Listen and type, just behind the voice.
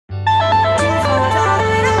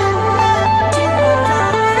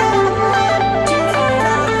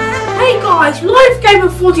guys, Live Gamer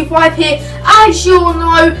 45 here, as you all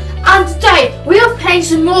know, and today we are playing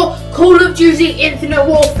some more Call of Duty Infinite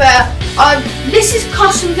Warfare. This is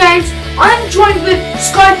custom games. I'm joined with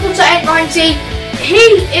SkyPotter890. He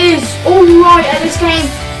is alright at this game.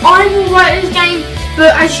 I'm alright at this game,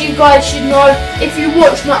 but as you guys should know, if you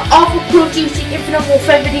watch my other Call of Duty Infinite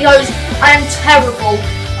Warfare videos, I am terrible.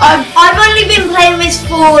 I've only been playing this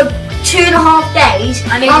for 2.5 days,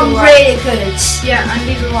 and I'm really good. Yeah, and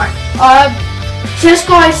he's alright. Just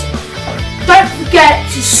guys, don't forget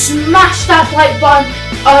to smash that like button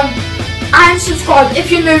and subscribe if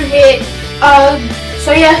you're new here. So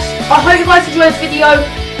yes, I hope you guys enjoy this video.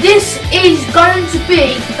 This is going to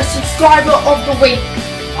be a subscriber of the week.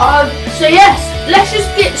 So yes, let's just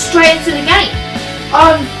get straight into the game.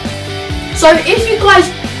 So if you guys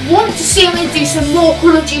want to see me do some more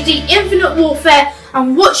Call of Duty Infinite Warfare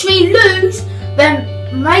and watch me lose, then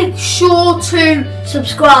make sure to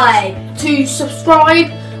subscribe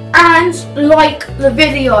and like the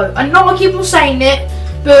video. I know I keep on saying it,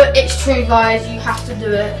 but it's true guys, you have to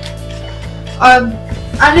do it.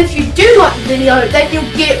 And if you do like the video, then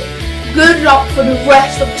you'll get good luck for the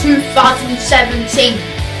rest of 2017.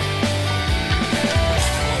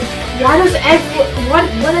 Why does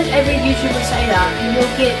every YouTuber say that? And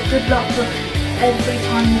you'll get good luck for every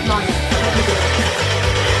time you like it.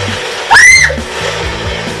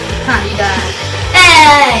 Can't do that.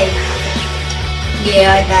 Hey!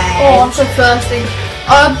 Yeah, I know. Oh, I'm so thirsty.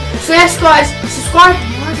 So yes guys, subscribe.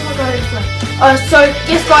 Why did I go this way? So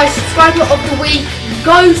yes guys, subscriber of the week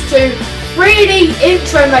goes to 3D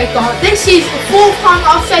Intro Maker. This is the 4th time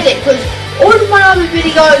I've said it because all of my other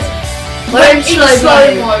videos went in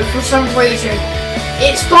slow-mo for some reason.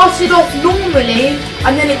 It started off normally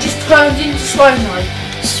and then it just turned into slow-mo.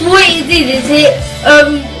 So what it did is it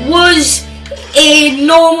was in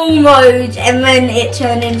normal mode and then it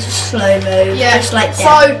turned into slow mode. Yeah, just like that.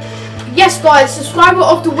 So yes guys, subscriber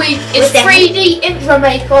of the week is 3D Intro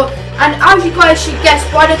Maker, and as you guys should guess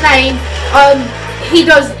by the name, he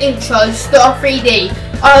does intros that are 3D.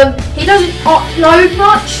 He doesn't upload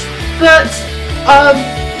much, but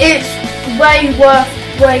it's way worth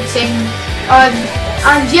waiting.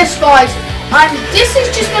 And yes guys, and this is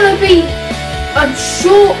just gonna be a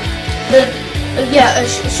short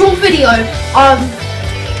short video of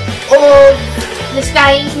this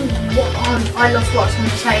game. I lost what I was going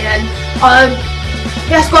to say then.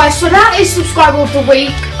 Yes guys, so that is subscriber of the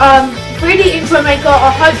week. 3D Intro Maker,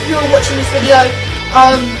 I hope you're watching this video.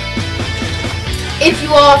 If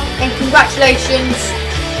you are, then congratulations.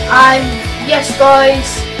 And yes guys,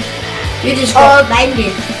 you just got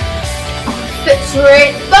blinded.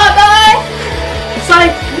 Victory. Bye bye. So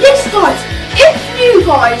yes guys, if you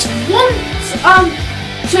guys want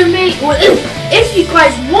if you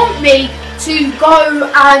guys want me to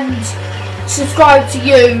go and subscribe to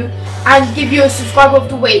you and give you a subscriber of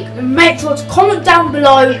the week, make sure to comment down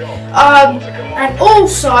below. And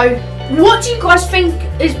also, what do you guys think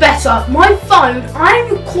is better? My phone, I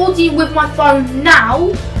am recording with my phone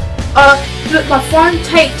now, but my phone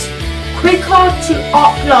takes quicker to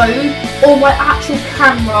upload, or my actual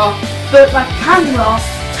camera, but my camera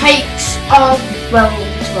takes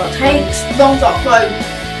long to upload.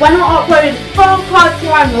 When I uploaded Far Cry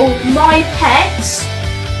Primal, my pets,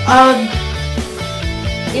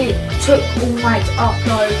 it took all night to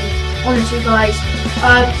upload, honestly guys.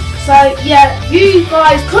 So yeah, you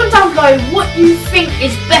guys comment down below what you think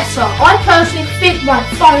is better. I personally think my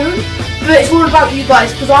phone, but it's all about you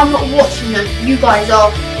guys because I'm not watching them, you guys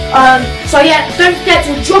are. So yeah, don't forget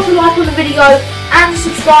to drop a like on the video and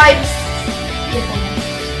subscribe.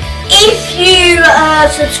 If you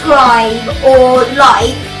subscribe or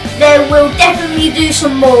like, then we'll definitely do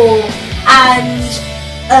some more, and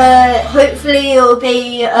hopefully it'll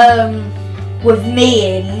be with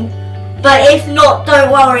me in. But if not,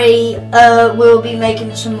 don't worry, we'll be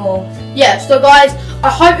making some more. Yeah, so guys, I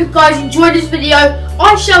hope you guys enjoyed this video.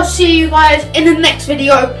 I shall see you guys in the next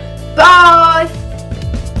video. Bye!